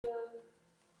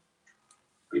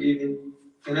Good evening.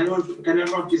 Can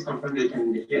everyone please confirm they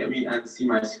can hear me and see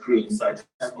my screen? So I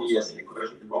type yes in the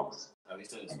question box. Are we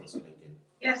still in sponsor LinkedIn?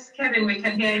 Yes, Kevin, we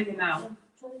can hear you now.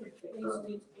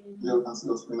 Yeah, we can see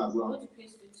your screen as well.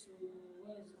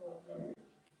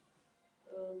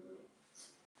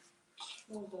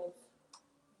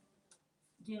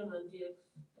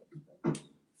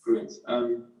 Great.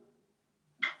 So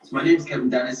my name is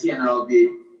Kevin Danesi, and I'll be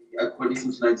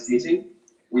coordinating tonight's meeting.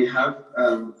 We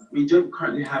don't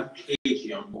currently have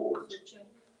Keji on board,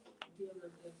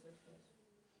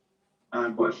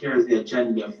 but here is the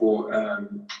agenda for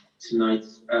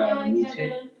tonight's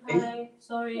meeting. Hi,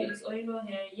 sorry, it's Oino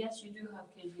here. Yes, you do have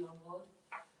Keji on board.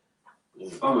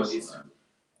 Oh, it's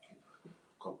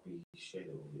Copy, share,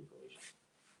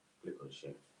 click on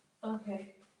share.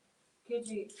 Okay.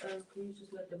 Keji, can you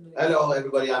just let them know? Hello,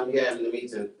 everybody. I'm here in the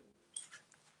meeting.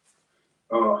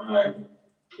 Oh, hi,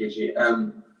 Keji.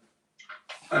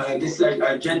 This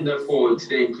agenda for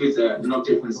today includes an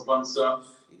update from the sponsor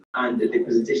and the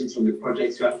presentations from the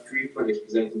projects. We have 3 projects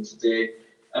presenting today.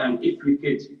 If we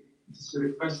could, so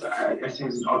the first I think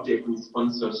is an update from the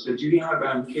sponsor. So do you have,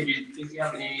 Keji, do you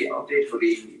have any update for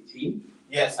the team?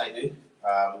 Yes, I do.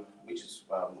 Which is,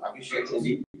 have you shared this?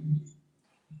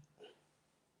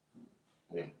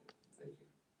 Yeah, thank you.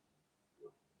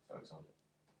 For example.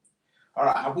 All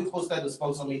right, have we posted the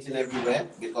sponsor meeting everywhere?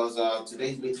 Because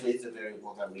today's meeting is a very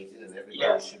important meeting and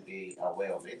everybody should be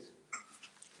aware of it.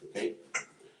 Okay?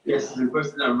 Yes, the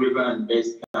posted on River and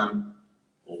Base Camp.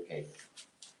 Okay.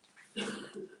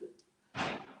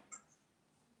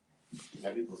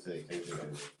 Have you posted it? Thank you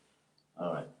very much.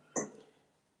 All right.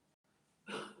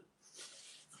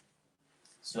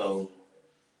 So,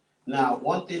 now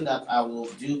one thing that I will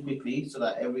do quickly so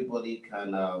that everybody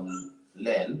can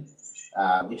learn,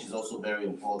 which is also very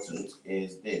important,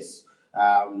 is this.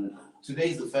 Today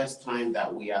is the first time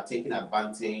that we are taking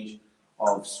advantage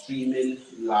of streaming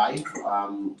live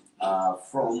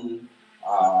from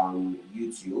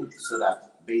YouTube, so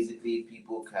that basically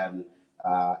people can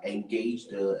engage.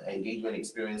 The engagement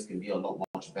experience can be a lot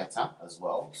much better as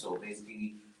well. So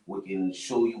basically, we can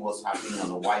show you what's happening on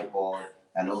the whiteboard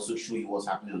and also show you what's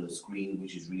happening on the screen,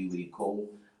 which is really, really cool.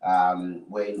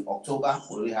 We're in October,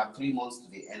 we only have 3 months to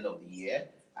the end of the year,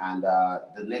 and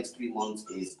the next 3 months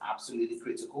is absolutely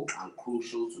critical and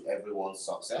crucial to everyone's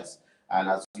success. And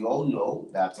as you all know,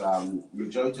 that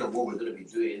majority of what we're going to be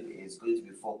doing is going to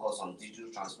be focused on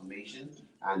digital transformation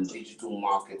and digital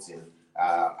marketing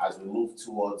as we move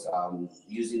towards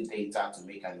using data to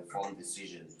make an informed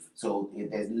decision. So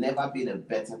there's never been a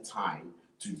better time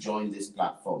to join this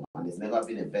platform, and there's never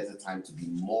been a better time to be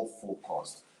more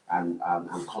focused and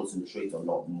concentrate a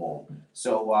lot more.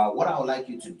 So what I would like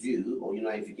you to do, or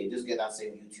if you can just get that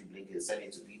same YouTube link and send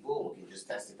it to people, we can just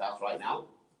test it out right now,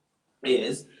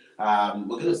 is we're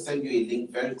going to send you a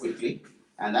link very quickly,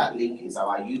 and that link is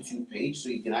our YouTube page, so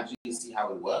you can actually see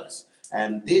how it works.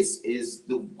 And this is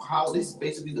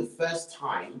basically the first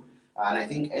time, and I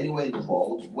think anywhere in the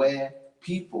world, where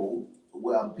people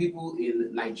in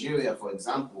Nigeria, for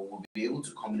example, will be able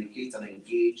to communicate and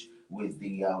engage with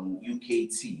the UK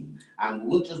team. And we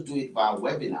won't just do it via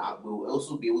webinar, we'll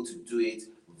also be able to do it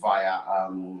via,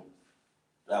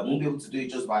 won't be able to do it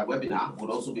just via webinar,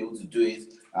 we'll also be able to do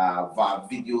it via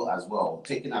video as well,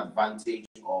 taking advantage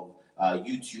of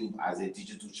YouTube as a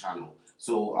digital channel.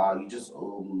 So you just,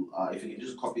 if you can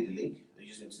just copy the link, you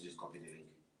just need to just copy the link.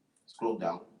 Scroll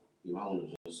down, you might want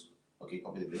to just, okay,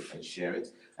 copy the link and share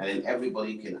it. And then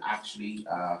everybody can actually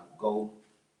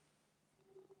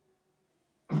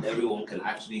everyone can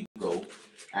actually go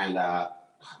and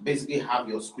basically have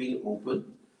your screen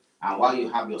open. And while you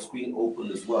have your screen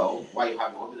open as well, while you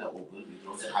have your webinar open, you can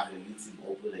also have your YouTube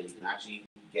open, and you can actually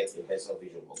get a better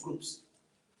visual of groups.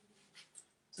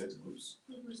 Set groups.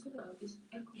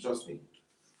 Trust me.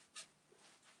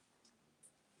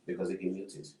 Because they can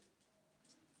mute it.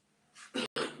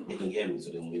 They can hear me,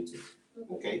 so they'll mute it.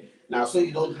 Okay. Now, so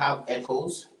you don't have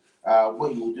echoes,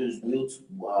 what you will do is mute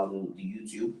the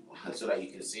YouTube so that you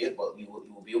can see it, but you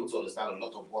will be able to understand a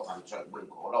lot of what I'm trying, a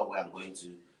lot of where I'm going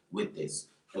to with this.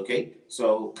 Okay.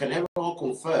 So can everyone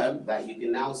confirm that you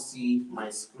can now see my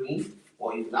screen,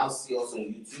 or you can now see us on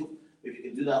YouTube? If you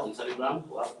can do that on Telegram,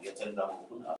 we'll have your Telegram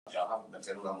open. I'll have my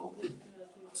Telegram open.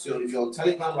 So if you're on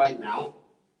Telegram right now,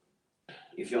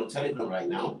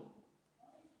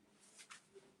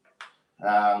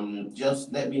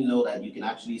 just let me know that you can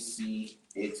actually see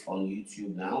it on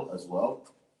YouTube now as well.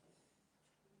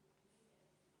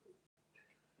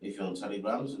 If you're on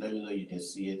Telegram, so let me know you can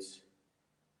see it.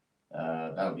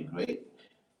 That would be great.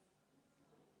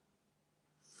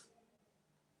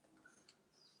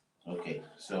 Okay,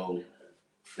 so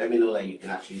Let me know that you can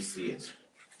actually see it.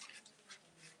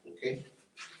 Okay.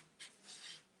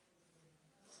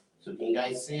 So can you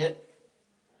guys see it?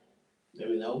 Let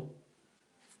me know.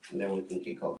 And then we can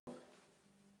kick off.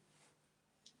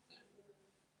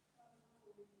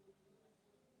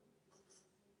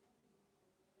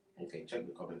 Okay, check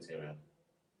the comments area.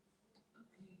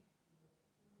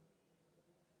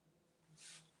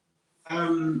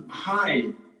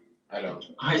 Hi. Hello.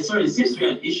 Hi, sorry, it seems to be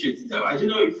an issue. I don't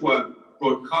know if we're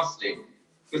broadcasting,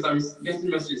 because I'm getting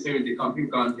messages saying the company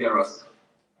can't hear us.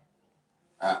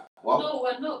 What? No,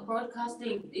 we're not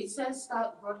broadcasting. It says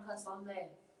start broadcast on there.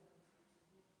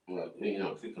 Well,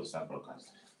 click on start broadcast.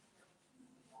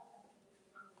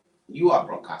 You are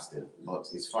broadcasting, but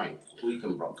it's fine. We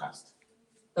can broadcast.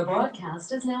 The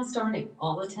broadcast is now starting.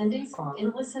 All attendees are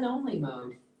in listen-only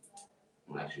mode.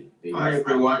 Actually, Hi,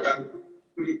 everyone.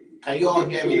 Can you all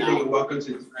hear me now? Welcome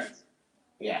to tonight.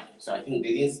 Yeah, so I think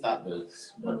they didn't start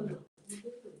this.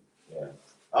 Yeah.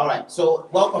 All right, so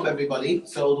welcome everybody.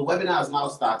 So the webinar has now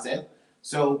started.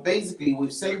 So basically,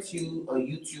 we've sent you a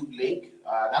YouTube link.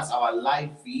 That's our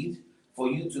live feed for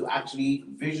you to actually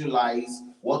visualize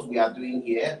what we are doing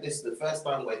here. This is the first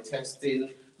time we're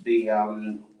testing the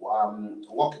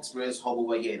work experience hub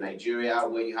over here in Nigeria,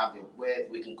 where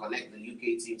we can connect the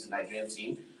UK team to Nigerian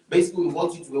team. Basically, we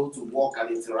want you to be able to work and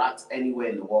interact anywhere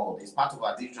in the world. It's part of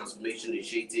our digital transformation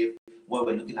initiative where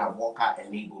we're looking at worker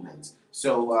enablement.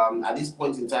 So at this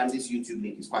point in time, this YouTube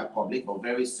link is quite public, but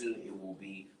very soon it will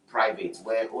be private,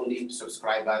 where only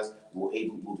subscribers will be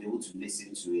able to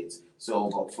listen to it. So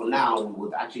but for now, we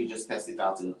would actually just test it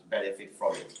out and benefit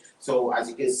from it. So as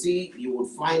you can see, you will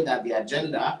find that the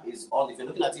agenda is on. If you're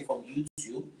looking at it from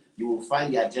YouTube, you will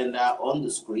find the agenda on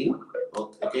the screen,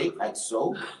 okay, like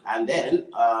so. And then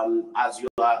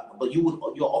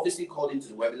you're obviously called into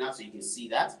the webinar, so you can see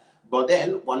that. But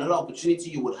then another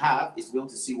opportunity you would have is to be able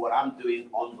to see what I'm doing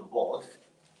on the board,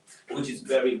 which is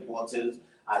very important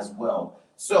as well.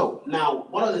 So now,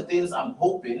 one of the things I'm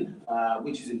hoping,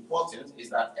 which is important, is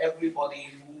that everybody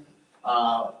who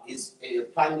is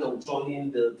planning on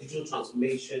joining the digital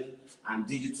transformation and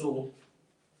digital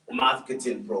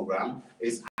marketing program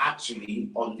is actually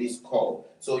on this call.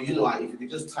 So, if you could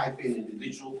just type in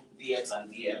individual DX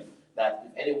and DM, that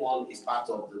if anyone is part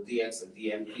of the DX and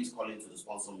DM, please call into the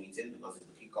sponsor meeting because it's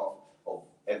the kickoff of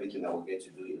everything that we're going to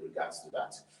do in regards to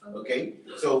that. Okay?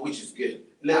 So, which is good.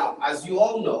 Now, as you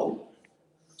all know,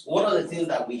 one of the things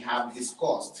that we have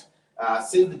discussed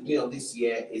since the beginning of this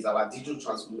year is our digital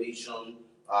transformation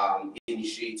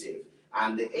initiative.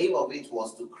 And the aim of it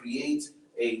was to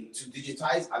to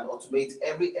digitize and automate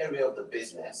every area of the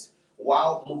business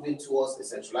while moving towards a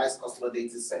centralized customer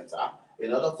data center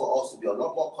in order for us to be a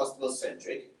lot more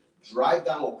customer-centric, drive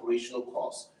down operational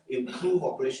costs, improve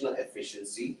operational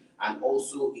efficiency, and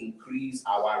also increase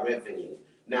our revenue.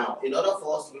 Now, in order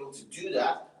for us to be able to do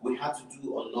that, we had to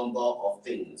do a number of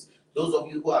things. Those of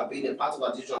you who have been a part of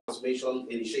our digital transformation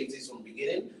initiatives from the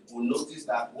beginning will notice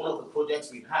that one of the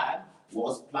projects we had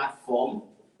was platform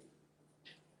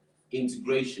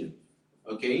integration.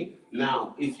 Okay,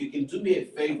 now if you can do me a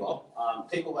favor,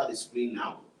 take over the screen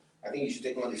now. I think you should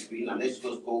take over the screen and let's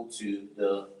just go to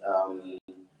the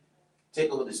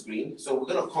take over the screen. So we're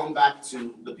going to come back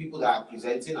to the people that are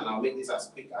presenting and I'll make this as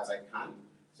quick as I can.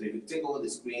 So if you take over the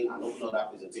screen and open up that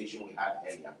presentation we had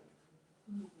earlier.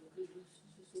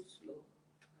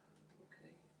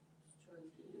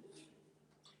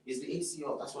 Is the AC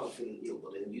off? That's what I'm feeling ill,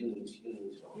 but then you need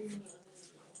it on.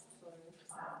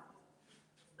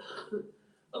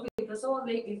 Okay, can someone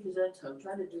make me presenter? I'm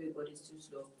trying to do it, but it's too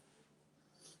slow.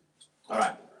 All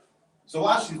right. So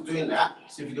while she's doing that,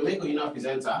 so if you can make a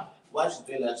presenter, while she's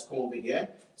doing that, just come over here.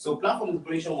 So platform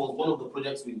integration was one of the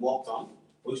projects we worked on,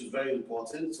 which is very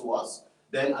important to us.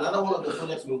 Then another one of the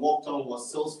projects we worked on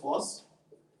was Salesforce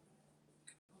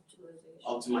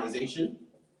optimization.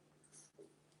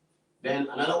 Then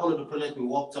another one of the projects we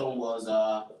worked on was,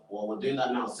 we're doing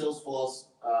that now, Salesforce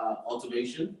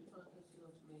automation.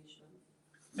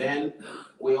 Then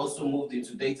we also moved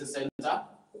into data center.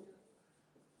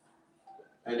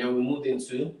 And then we moved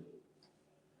into,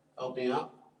 help me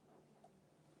out.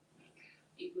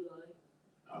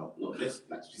 No, let's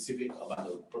like specific about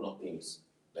the product names,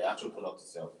 the actual product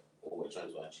itself, what we're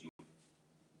trying to achieve.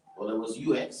 Well, there was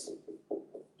UX,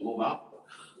 move out.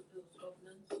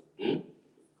 Yeah,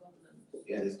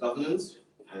 there's governance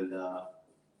and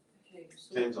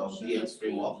terms of DX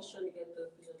framework. Just trying to get the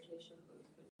presentation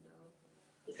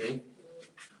now. Okay.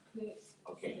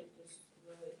 Okay.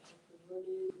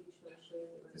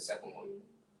 The second one.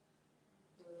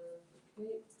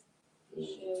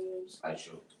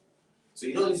 Slideshow. So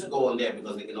you don't need to go on there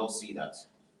because they can all see that.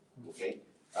 Okay.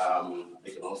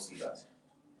 They can all see that.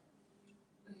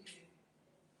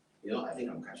 You know, I think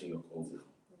I'm catching your cold now.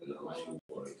 And I'm actually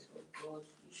worried. God,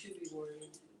 you should be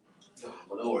worried.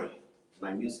 But don't worry,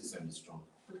 my immune system is strong.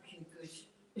 Okay,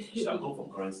 good. Should have gone from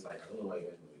current slide. I don't know why you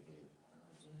guys were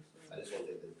beginning. I just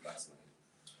wanted the last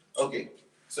slide. Okay,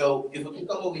 so if we can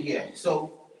come over here.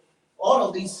 So all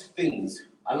of these things,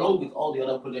 along with all the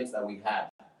other projects that we had,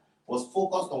 was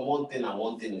focused on one thing and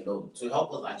one thing alone to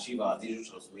help us achieve our digital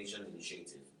transformation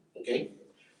initiative. Okay?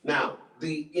 Now,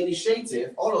 the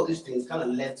initiative, all of these things kind of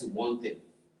led to one thing.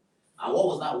 And what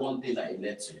was that one thing that it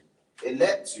led to? It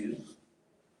led to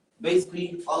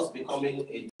basically us becoming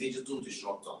a digital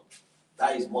disruptor.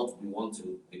 That is what we want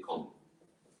to become.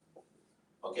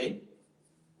 Okay?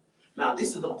 Now,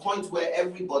 this is the point where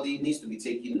everybody needs to be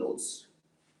taking notes,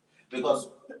 because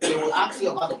they will ask you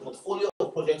about the portfolio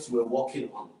of projects you were working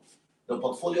on. The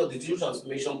portfolio, the digital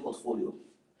transformation portfolio.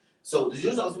 So the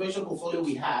digital transformation portfolio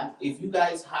we had, if you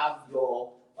guys have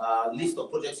your list of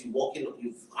projects you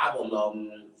have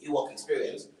on eWork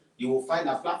experience, you will find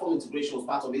that platform integration was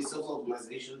part of it,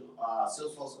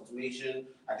 Salesforce automation,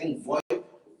 I think VoIP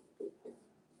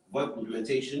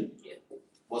implementation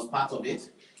was part of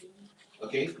it.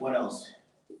 Okay, what else?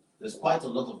 There's quite a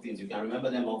lot of things. You can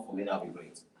remember them all for me, that'll be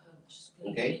great.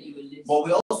 Okay, but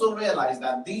we also realized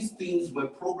that these things were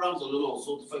programs alone.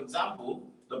 So, for example,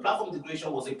 the platform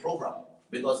integration was a program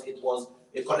because it was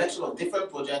a collection of different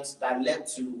projects that led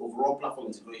to overall platform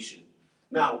integration.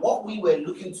 Now, what we were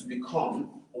looking to become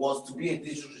was to be a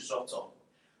digital disruptor.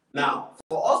 Now,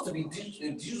 for us to be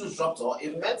a digital disruptor,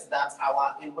 it meant that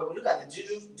when we look at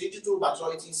the digital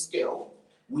maturity scale,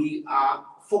 we are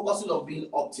focusing on being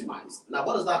optimized. Now,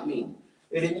 what does that mean?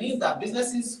 It means that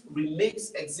businesses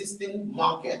remix existing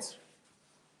markets.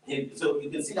 So you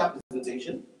can see that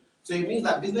presentation. So it means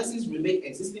that businesses remake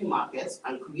existing markets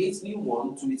and create new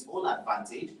ones to its own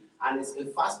advantage, and it's a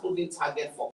fast-moving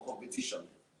target for competition.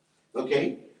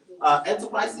 Okay?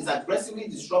 Enterprise is aggressively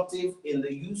disruptive in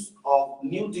the use of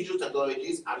new digital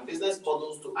technologies and business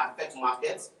models to affect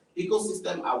markets.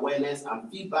 Ecosystem awareness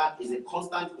and feedback is a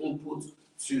constant input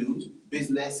to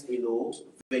business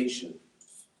innovation.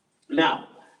 Now,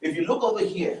 if you look over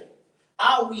here,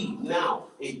 are we now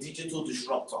a digital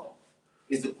disruptor?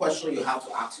 Is the question you have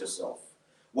to ask yourself.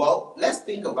 Well, let's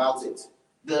think about it.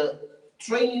 The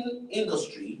training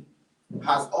industry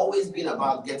has always been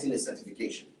about getting a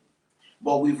certification.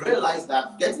 But we've realized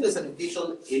that getting a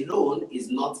certification alone is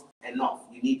not enough.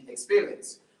 You need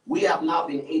experience. We have now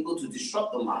been able to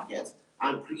disrupt the market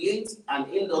and create an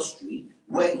industry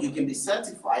where you can be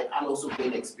certified and also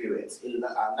gain experience. And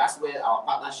that's where our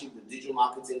partnership with Digital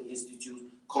Marketing Institute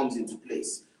comes into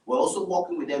place. We're also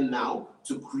working with them now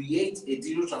to create a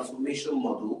digital transformation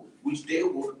model which they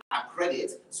will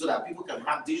accredit so that people can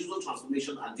have digital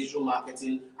transformation and digital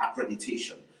marketing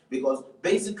accreditation. Because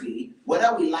basically,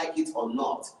 whether we like it or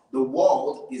not, the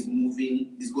world is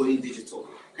going digital.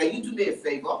 Can you do me a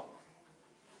favor?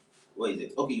 Where is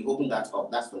it? Okay, you opened that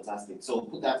up. That's fantastic. So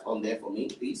put that on there for me,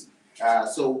 please.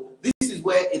 So this is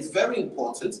where it's very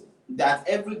important that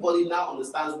everybody now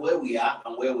understands where we are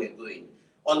and where we're going.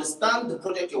 Understand the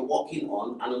project you're working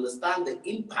on and understand the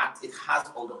impact it has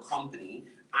on the company,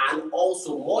 and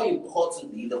also, more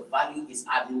importantly, the value it's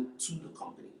adding to the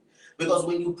company. Because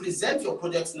when you present your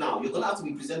projects now, you're going to have to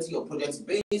be presenting your projects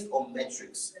based on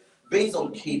metrics, based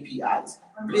on KPIs,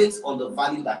 based on the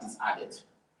value that is added.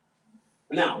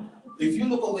 Now, if you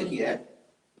look over here,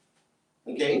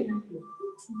 okay,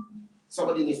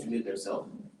 somebody needs to mute themselves.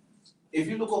 If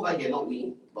you look over here, not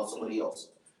me, but somebody else.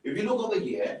 If you look over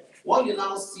here, what you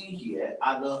now see here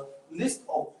are the list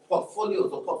of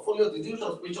portfolios, the digital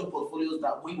transformation portfolios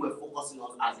that we were focusing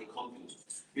on as a company,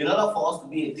 in order for us to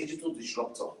be a digital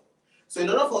disruptor. So in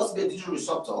order for us to be a digital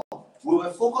disruptor, we were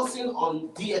focusing on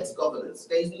DX governance.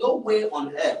 There is no way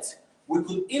on earth we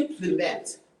could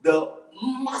implement the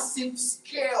massive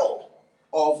scale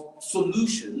of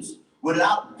solutions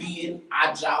without being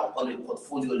agile on a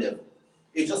portfolio level.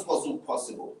 It just wasn't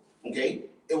possible, okay?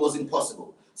 It was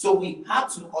impossible. So we had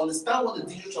to understand what the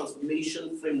digital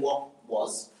transformation framework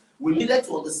was. We needed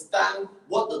to understand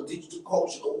what the digital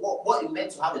culture, what it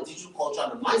meant to have a digital culture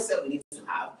and the mindset we need to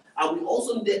have. And we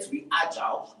also needed to be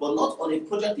agile, but not on a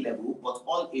project level, but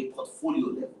on a portfolio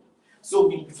level. So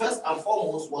we first and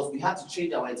foremost we had to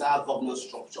change our entire governance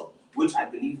structure, which I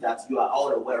believe that you are all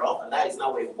aware of, and that is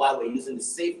now why we're using the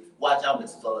safe agile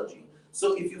methodology.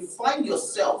 So if you find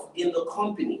yourself in the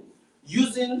company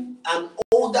using an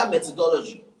older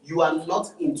methodology, you are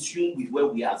not in tune with where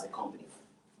we are as a company.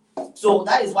 So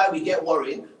that is why we get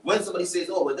worried when somebody says,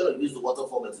 oh, we're going to use the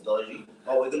waterfall methodology,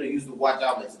 or we're going to use the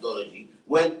agile methodology.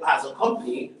 when as a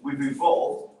company, we've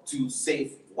evolved to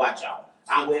Safe Agile.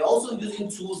 And we're also using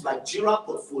tools like Jira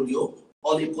Portfolio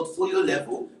on a portfolio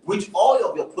level, which all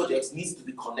of your projects needs to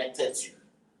be connected to.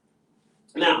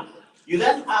 Now, you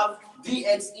then have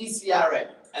DXECRM,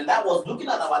 and that was looking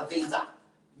at our data.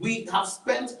 We have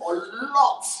spent a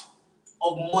lot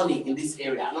of money in this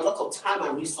area and a lot of time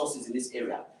and resources in this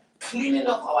area, cleaning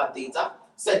up our data,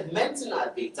 segmenting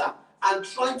our data, and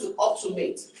trying to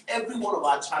automate every one of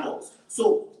our channels.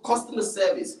 So customer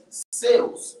service,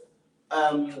 sales,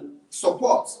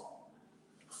 support,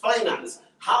 finance,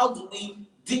 how do we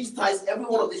digitize every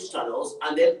one of these channels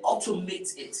and then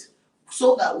automate it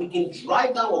so that we can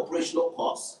drive down operational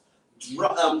costs,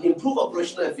 improve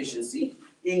operational efficiency,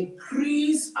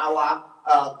 increase our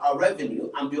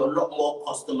revenue, and be a lot more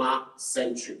customer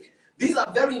centric. These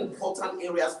are very important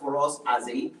areas for us as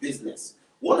a business.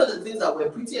 One of the things that we're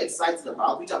pretty excited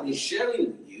about, which I've been sharing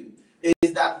with you,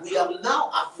 is that we are now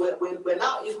we're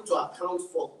now able to account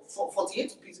for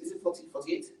 48. Is it 40?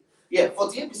 48? Yeah,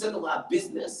 48% of our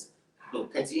business. No,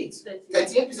 38.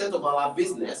 38% of our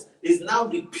business is now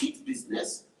repeat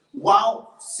business,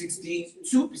 while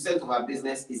 62% of our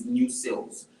business is new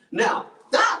sales. Now,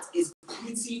 that is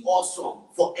pretty awesome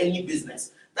for any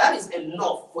business. That is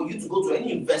enough for you to go to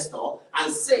any investor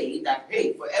and say that,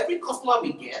 hey, for every customer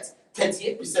we get,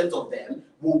 38% of them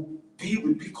will be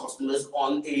repeat customers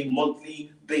on a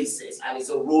monthly basis, and it's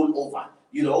a rollover,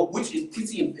 which is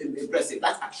pretty impressive.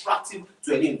 That's attractive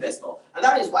to any investor, and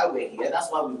that is why we're here. That's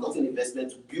why we've got an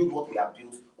investment to build what we have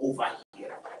built over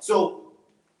here. So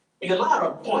you're now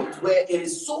at a point where it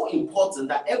is so important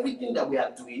that everything that we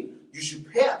are doing, you should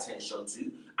pay attention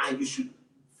to, and you should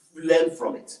learn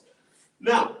from it.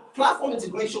 Now, platform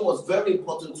integration was very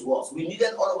important to us. We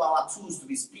needed all of our tools to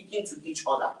be speaking to each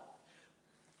other.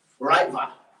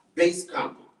 Riva,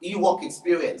 Basecamp, eWork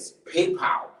Experience,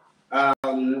 PayPal,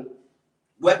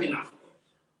 Webinar.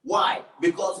 Why?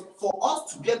 Because for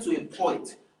us to get to a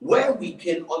point where we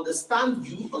can understand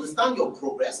you, understand your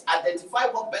progress, identify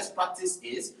what best practice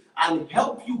is, and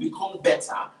help you become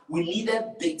better, we needed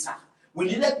data. We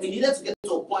needed to get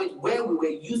to a point where we were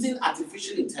using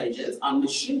artificial intelligence and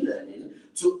machine learning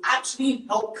to actually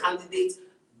help candidates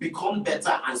become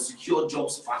better and secure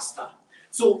jobs faster.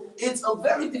 So it's a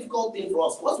very difficult thing for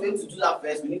us. Once we're able to do that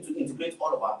first, we need to integrate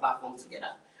all of our platforms together.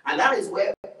 And that is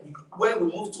where we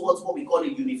move towards what we call a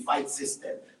unified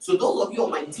system. So those of you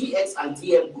on my DX and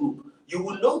DM group, you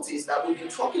will notice that we've been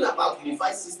talking about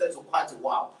unified systems for quite a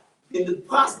while. In the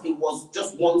past, it was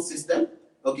just one system,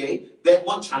 okay, then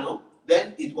one channel,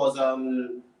 then it was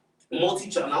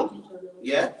multi-channel,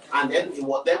 yeah, and then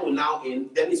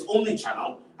it's only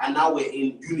channel, and now we're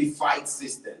in unified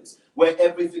systems where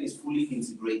everything is fully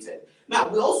integrated. Now,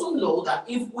 we also know that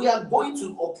if we are going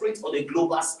to operate on a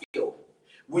global scale,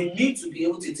 we need to be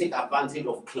able to take advantage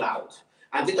of cloud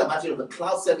and take advantage of the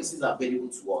cloud services available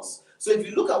to us. So if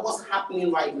you look at what's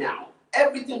happening right now,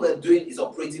 everything we're doing is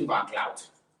operating via cloud.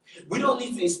 We don't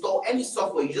need to install any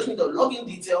software. You just need a login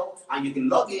detail, and you can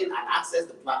log in and access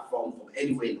the platform from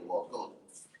anywhere in the world. Go on.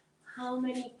 How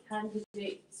many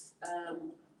candidates,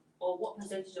 or what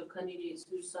percentage of candidates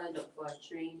who signed up for our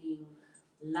training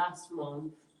last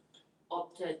month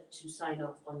opted to sign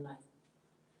up online?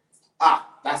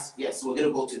 Yes, we're going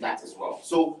to go to that as well.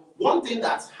 So one thing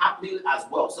that's happening as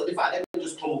well, so let me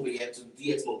just come over here to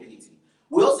DX Mobility.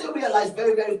 We also realized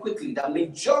very, very quickly that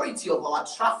majority of our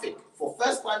traffic for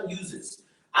first-time users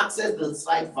access the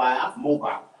site via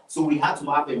mobile. So we had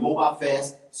to have a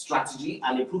mobile-first strategy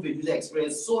and improve the user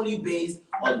experience solely based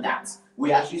on that.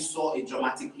 We actually saw a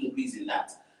dramatic increase in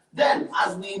that. Then,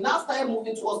 as we now started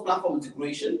moving towards platform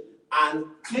integration and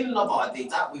cleaning up our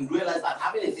data, we realized that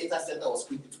having a data center was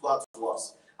critical to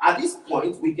us. At this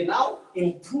point, we can now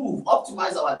improve,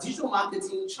 optimize our digital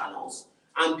marketing channels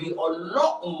and be a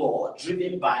lot more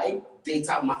driven by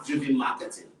data-driven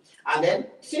marketing. And then,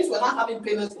 since we're not having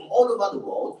payments from all over the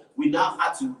world, we now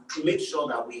had to make sure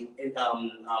that we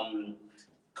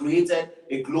created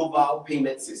a global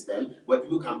payment system where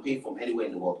people can pay from anywhere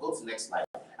in the world. Go to the next slide.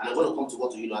 And I'm going to come to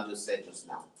what Oyinlo just said just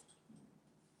now.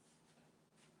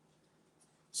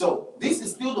 So this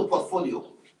is still the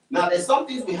portfolio. Now, there's some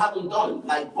things we haven't done,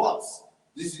 like bots.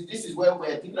 This is where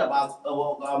we're thinking about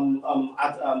what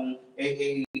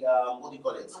do you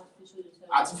call it?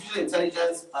 Artificial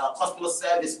intelligence customer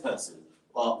service person,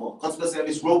 or customer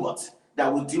service robot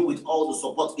that will deal with all the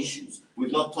support issues.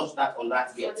 We've not touched on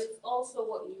that yet. But it's also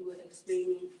what you were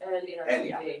explaining earlier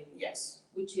today. Yes.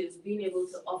 Which is being able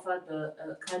to offer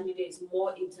the candidates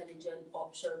more intelligent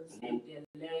options in their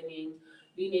learning,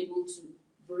 being able to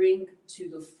bring to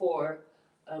the fore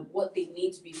what they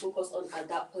need to be focused on at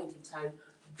that point in time,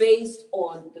 based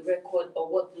on the record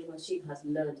or what the machine has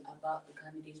learned about the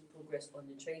candidate's progress on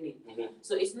the training.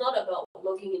 So it's not about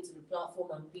logging into the platform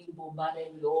and being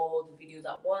bombarded with all the videos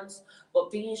at once,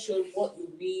 but being shown what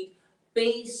you need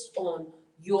based on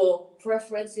your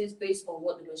preferences, based on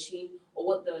what the machine or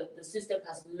what the system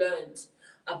has learned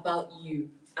about you,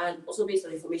 and also based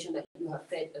on information that you have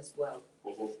fed as well.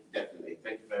 Definitely.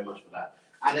 Thank you very much for that.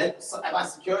 And then cyber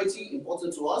security,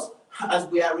 important to us, as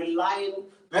we are heavily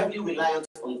reliant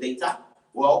on data.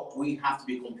 Well, we have to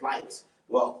be compliant.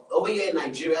 Well, over here in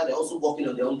Nigeria, they're also working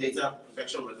on their own data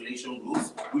protection regulation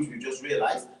rules, which we just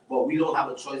realized, but we don't have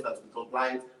a choice but to be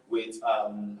compliant with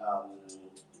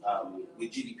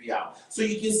GDPR. So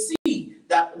you can see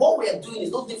that what we are doing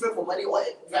is no different from what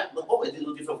we're doing is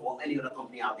no different from what any other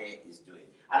company out there is doing.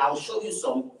 And I'll show you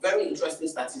some very interesting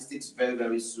statistics very,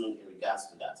 very soon in regards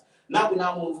to that. Now we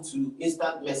move to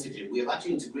instant messaging. We have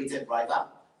actually integrated Driver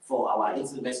for our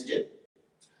instant messaging.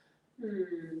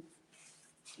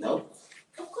 No?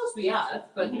 Of course we are,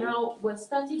 but now we're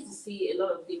starting to see a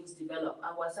lot of things develop,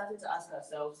 and we're starting to ask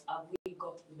ourselves, have we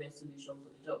got the best solution for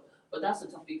the job? But that's a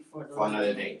topic for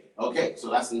another day. Okay,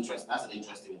 so that's interesting. That's an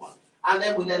interesting one. And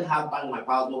then we have Bang My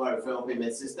Pals mobile referral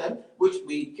payment system, which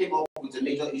we came up with a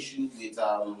major issue with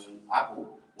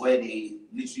Apple, where they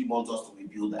literally want us to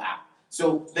rebuild the app.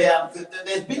 So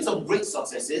there's been some great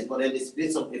successes, but then there's been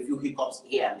a few hiccups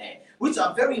here and there, which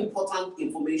are very important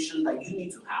information that you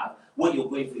need to have when you're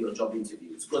going for your job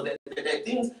interviews. Because there are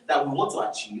things that we want to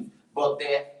achieve, but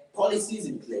there are policies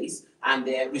in place and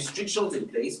there are restrictions in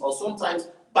place, or sometimes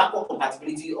backward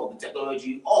compatibility of the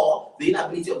technology or the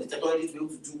inability of the technology to be able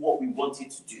to do what we want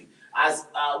it to do. As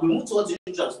we move towards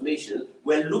digital transformation,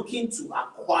 we're looking to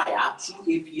acquire through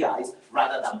APIs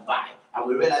rather than buy. And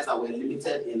we realize that we're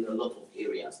limited in a lot of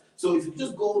areas. So if you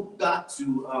just go back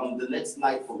to the next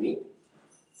slide for me,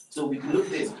 so we can look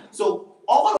at this. So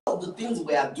all of the things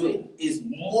we are doing is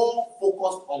more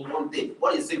focused on one thing.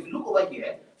 What is it? If you look over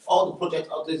here, all the projects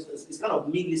out there, it's kind of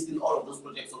me listing all of those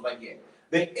projects over here.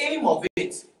 The aim of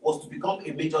it was to become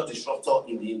a major disruptor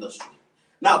in the industry.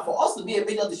 Now, for us to be a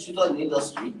major disruptor in the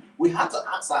industry, we had to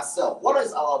ask ourselves, what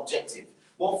is our objective?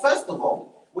 Well, first of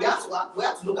all, we have to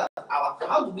look at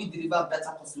how do we deliver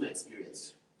better customer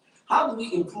experience? How do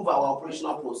we improve our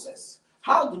operational process?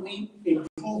 How do we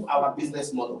improve our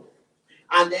business model?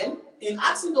 And then, in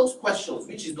asking those questions,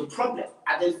 which is the problem,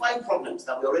 identifying problems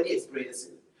that we're already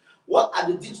experiencing, what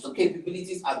are the digital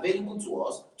capabilities available to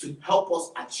us to help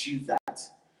us achieve that?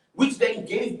 Which then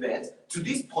gave birth to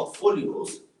these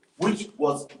portfolios, which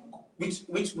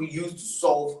we used to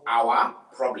solve our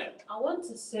problem. I want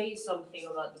to say something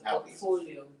about the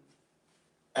portfolio.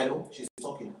 I know, she's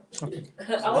talking.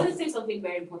 I want to say something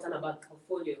very important about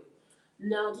portfolio.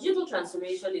 Now, digital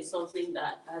transformation is something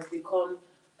that has become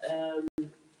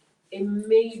a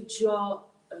major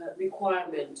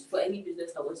requirement for any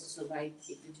business that wants to survive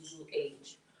in the digital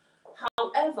age.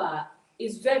 However,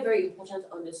 it's very, very important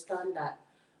to understand that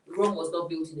Rome was not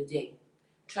built in a day.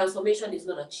 Transformation is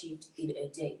not achieved in a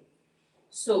day.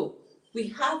 So we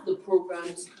have the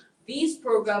programs. These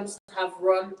programs have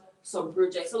run some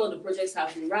projects. Some of the projects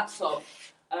have been wrapped up.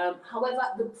 However,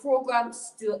 the program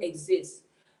still exists.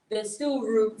 There's still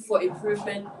room for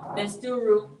improvement. There's still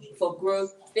room for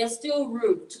growth. There's still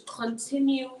room to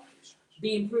continue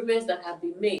the improvements that have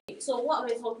been made. So what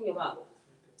am I talking about?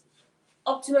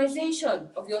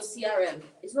 Optimization of your CRM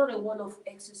is not a one-off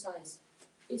exercise.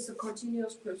 It's a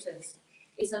continuous process.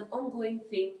 It's an ongoing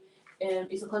thing.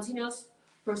 It's a continuous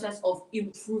process of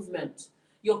improvement.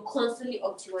 You're constantly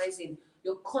optimizing.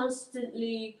 You're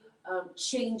constantly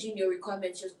changing your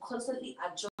requirements. You're constantly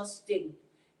adjusting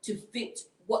to fit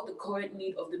what the current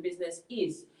need of the business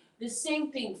is. The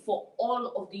same thing for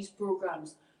all of these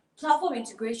programs. Platform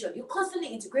integration, you're constantly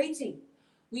integrating.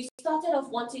 We started off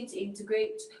wanting to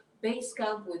integrate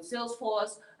Basecamp with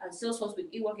Salesforce and Salesforce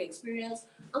with eWork Experience,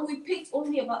 and we picked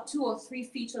only about 2 or 3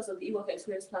 features of the eWork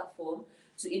Experience platform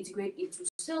to integrate into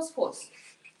Salesforce.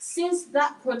 Since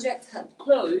that project had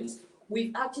closed,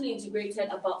 we've actually integrated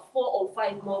about 4 or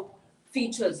 5 more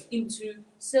features into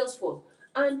Salesforce,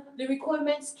 and the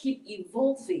requirements keep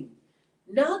evolving.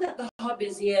 Now that the hub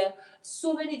is here,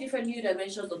 so many different new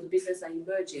dimensions of the business are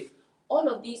emerging. All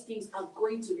of these things are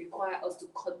going to require us to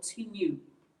continue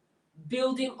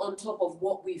building on top of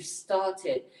what we've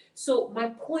started. So my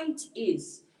point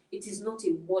is, it is not a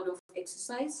one-off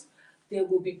exercise. There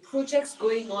will be projects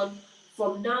going on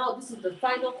from now. This is the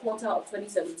final quarter of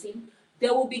 2017.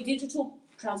 There will be digital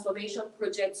transformation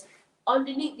projects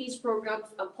underneath these programs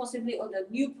and possibly under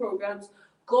new programs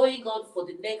going on for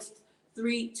the next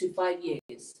 3 to 5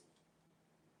 years.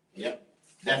 Yep,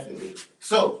 definitely.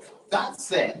 So that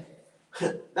said,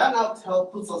 That now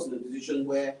puts us in a position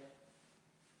where,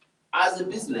 as a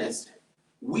business,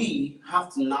 we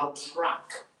have to now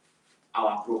track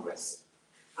our progress,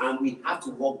 and we have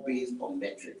to work based on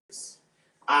metrics,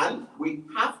 and we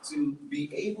have to be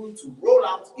able to roll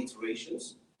out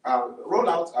iterations,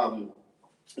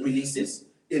 releases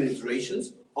in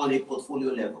iterations on a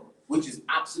portfolio level, which is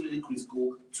absolutely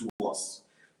critical to us.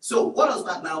 So what does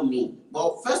that now mean?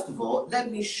 Well, first of all,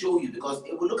 let me show you, because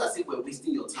it will look as if we're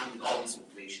wasting your time with all this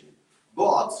information.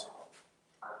 But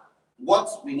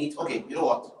what we need, okay, you know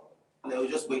what? We'll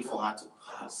just wait for her to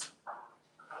pass.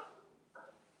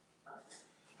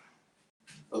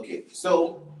 Okay,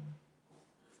 so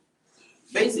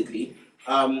basically,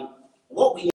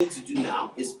 what we need to do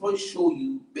now is first show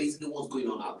you basically what's going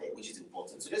on out there, which is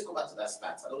important. So let's go back to that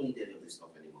stats. I don't need any of this stuff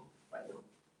anymore right now.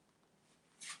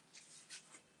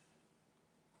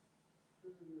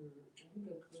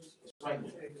 Right now.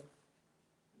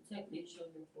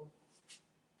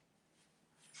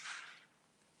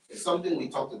 It's something we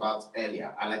talked about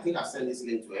earlier, and I think I sent this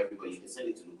link to everybody. You can send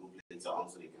it to the group later on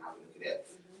so they can have a look at it.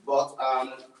 But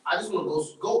I just want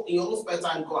to go in your own spare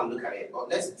time, go and look at it. But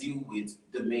let's deal with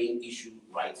the main issue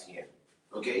right here.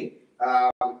 Okay?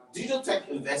 Digital tech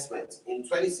investment in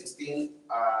 2016,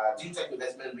 digital tech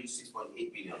investment reached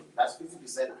 6.8 billion. That's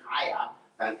 50% higher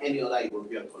than any other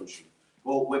European country.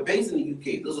 Well, we're based in the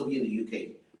UK. Those of you in the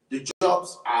UK, the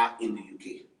jobs are in the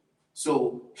UK.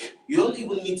 So you don't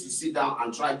even need to sit down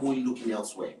and try going looking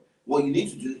elsewhere. What you need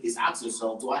to do is ask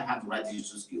yourself, do I have the right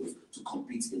digital skills to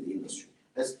compete in the industry?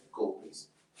 Let's go, please.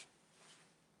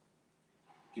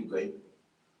 Keep going.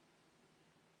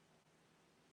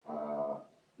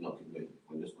 No, keep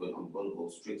going. I'm going to go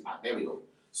straight. There we go.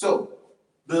 So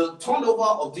the turnover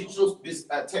of digital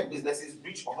tech businesses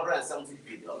reached 170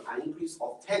 billion, an increase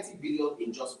of 30 billion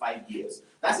in just 5 years.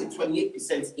 That's a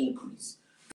 28% increase.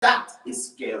 That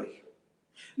is scary.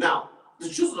 Now, the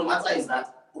truth of the matter is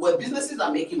that when businesses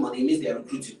are making money, it means they're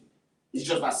recruiting. It's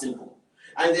just that simple.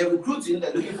 And they're recruiting,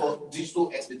 they're looking for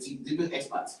digital expertise, digital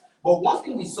experts. But one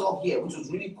thing we saw here, which was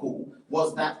really cool,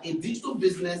 was that a digital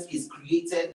business is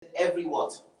created every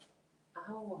what?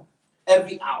 Hour.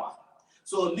 Every hour.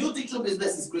 So a new digital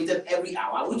business is created every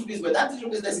hour, which means when that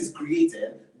digital business is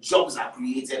created, jobs are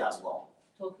created as well.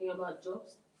 Talking about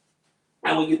jobs?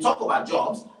 And when you talk about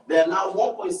jobs, there are now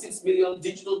 1.6 million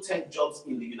digital tech jobs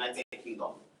in the United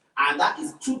Kingdom. And that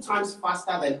is 2 times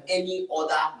faster than any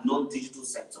other non-digital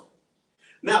sector.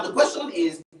 Now, the question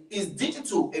is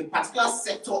digital a particular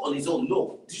sector on its own?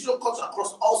 No. Digital cuts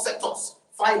across all sectors: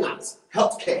 finance,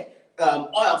 healthcare,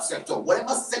 oil sector,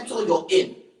 whatever sector you're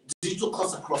in, digital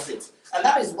cuts across it. And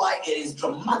that is why it is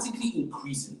dramatically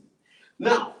increasing.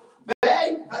 Now,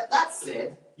 that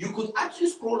said, you could actually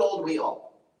scroll all the way up.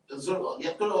 Scroll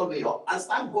all the way up and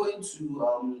start going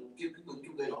to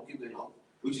keep going up,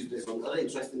 which is there's some other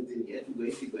interesting thing here.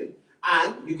 Keep going.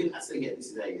 And you can say, yeah, this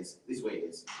is where it is. This way it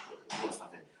is.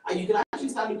 And you can actually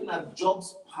start looking at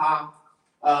jobs per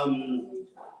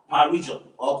region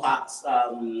or per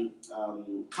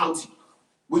county,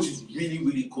 which is really,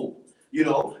 really cool. You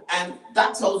know, and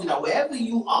that tells you that wherever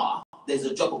you are, there's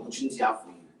a job opportunity out for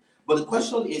you. But the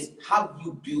question is, have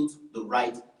you built the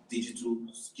right digital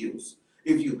skills?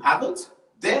 If you haven't,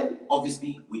 then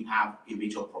obviously we have a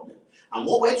major problem. And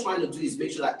what we're trying to do is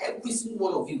make sure that every single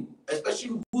one of you,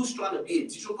 especially who's trying to be a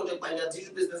digital project manager,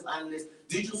 digital business analyst,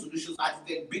 digital solutions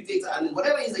architect, big data analyst,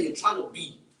 whatever it is that you're trying to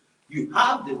be, you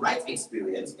have the right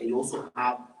experience and you also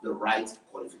have the right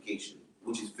qualification,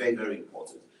 which is very, very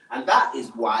important. And that is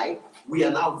why we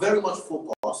are now very much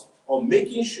focused on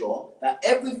making sure that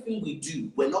everything we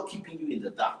do, we're not keeping you in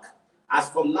the dark. As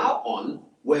from now on,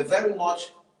 we're very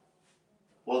much,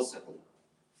 1 second.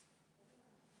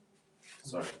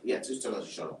 Sorry, yeah, just tell us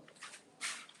to shut up.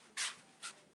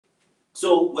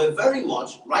 So we're very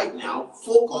much right now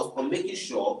focused on making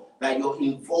sure that you're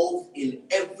involved in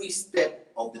every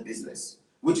step of the business,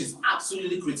 which is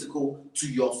absolutely critical to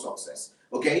your success.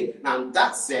 Okay, now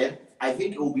that said, I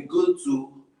think it will be good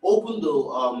to open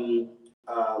the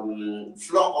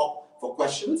floor up for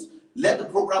questions. Let the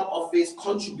program office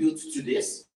contribute to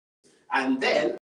this, and then